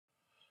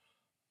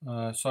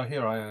So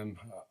here I am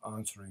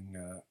answering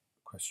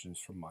questions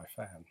from my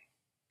fan.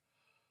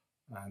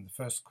 And the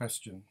first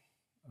question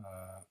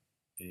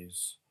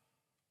is,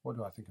 what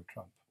do I think of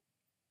Trump?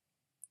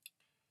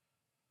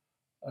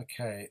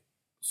 Okay,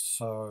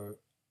 so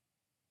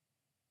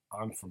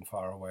I'm from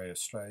faraway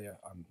Australia.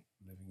 I'm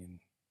living in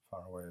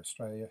faraway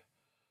Australia.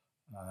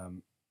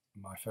 Um,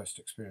 my first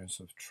experience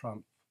of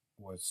Trump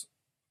was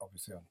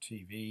obviously on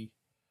TV,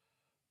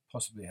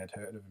 possibly had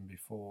heard of him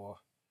before.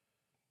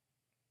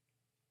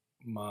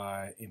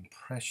 My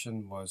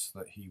impression was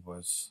that he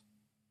was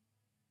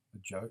a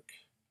joke.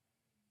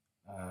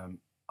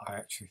 I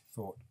actually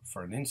thought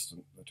for an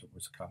instant that it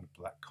was a kind of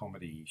black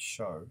comedy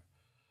show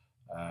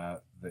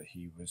that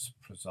he was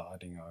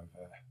presiding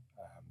over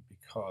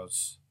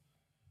because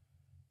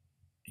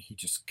he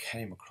just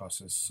came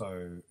across as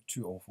so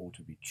too awful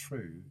to be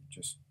true,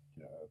 just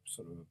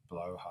sort of a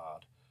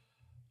blowhard,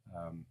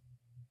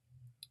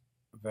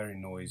 very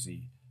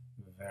noisy,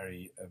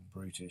 very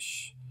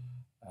brutish,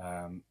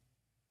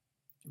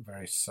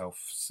 very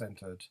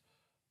self-centered,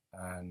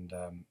 and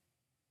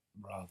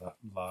rather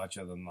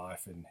larger than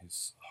life in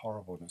his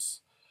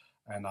horribleness.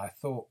 And I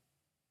thought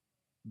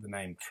the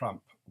name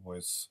Trump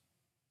was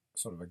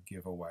sort of a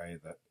giveaway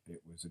that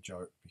it was a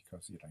joke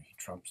because he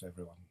trumps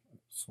everyone.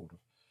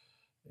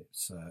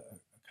 It's a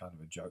kind of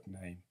a joke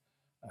name,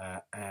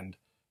 and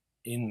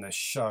in the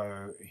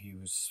show he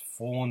was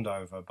fawned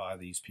over by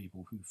these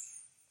people who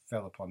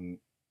fell upon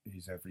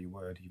his every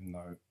word, even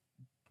though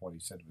what he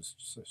said was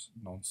just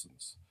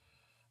nonsense.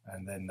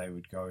 And then they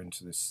would go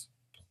into this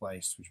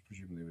place, which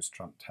presumably was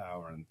Trump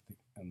Tower, and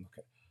look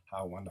at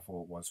how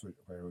wonderful it was,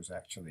 where it was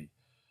actually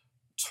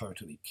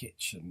totally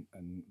kitsch and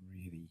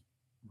really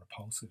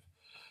repulsive.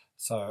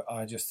 So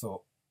I just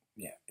thought,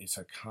 yeah, it's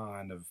a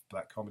kind of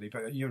black comedy.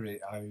 But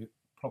I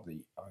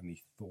probably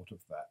only thought of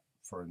that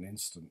for an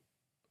instant,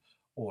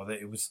 or that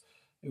it was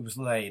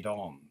laid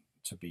on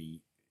to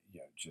be,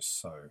 just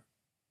so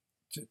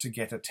to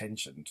get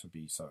attention, to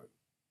be so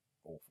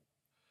awful,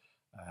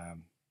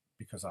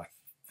 because I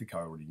think I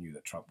already knew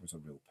that Trump was a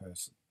real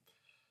person.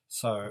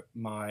 So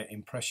my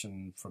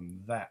impression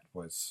from that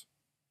was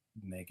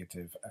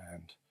negative,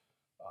 and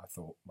I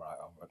thought, right,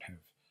 I would have,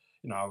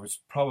 I was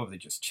probably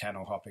just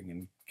channel hopping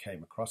and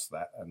came across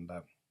that and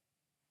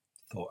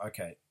thought,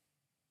 okay,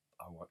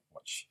 I won't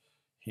watch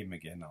him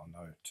again. I'll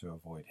know to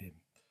avoid him.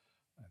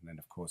 And then,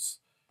 of course,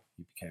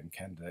 he became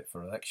candidate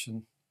for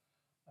election,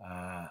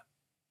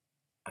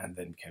 and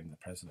then became the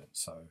president.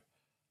 So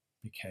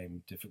it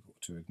became difficult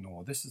to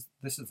ignore. This is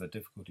the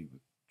difficulty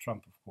with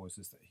Trump, of course,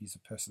 is that he's a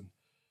person,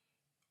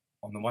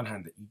 on the one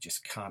hand, that you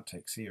just can't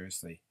take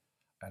seriously,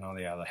 and on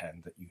the other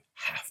hand, that you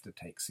have to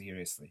take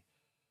seriously,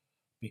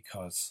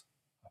 because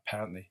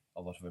apparently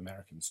a lot of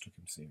Americans took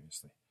him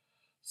seriously.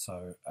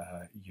 So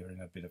you're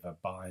in a bit of a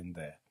bind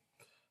there.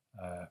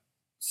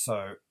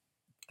 So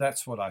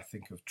that's what I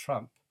think of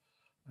Trump.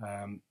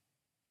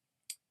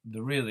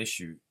 The real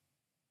issue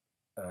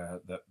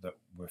that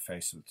we're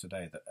faced with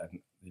today, that the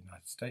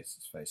United States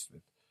is faced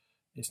with,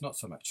 is not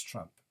so much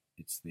Trump,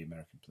 it's the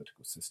American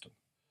political system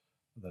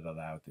that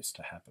allowed this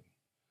to happen,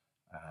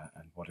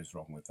 and what is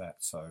wrong with that.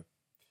 So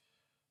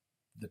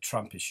the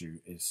Trump issue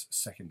is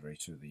secondary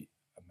to the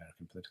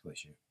American political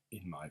issue,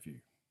 in my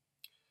view.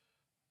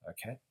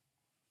 Okay.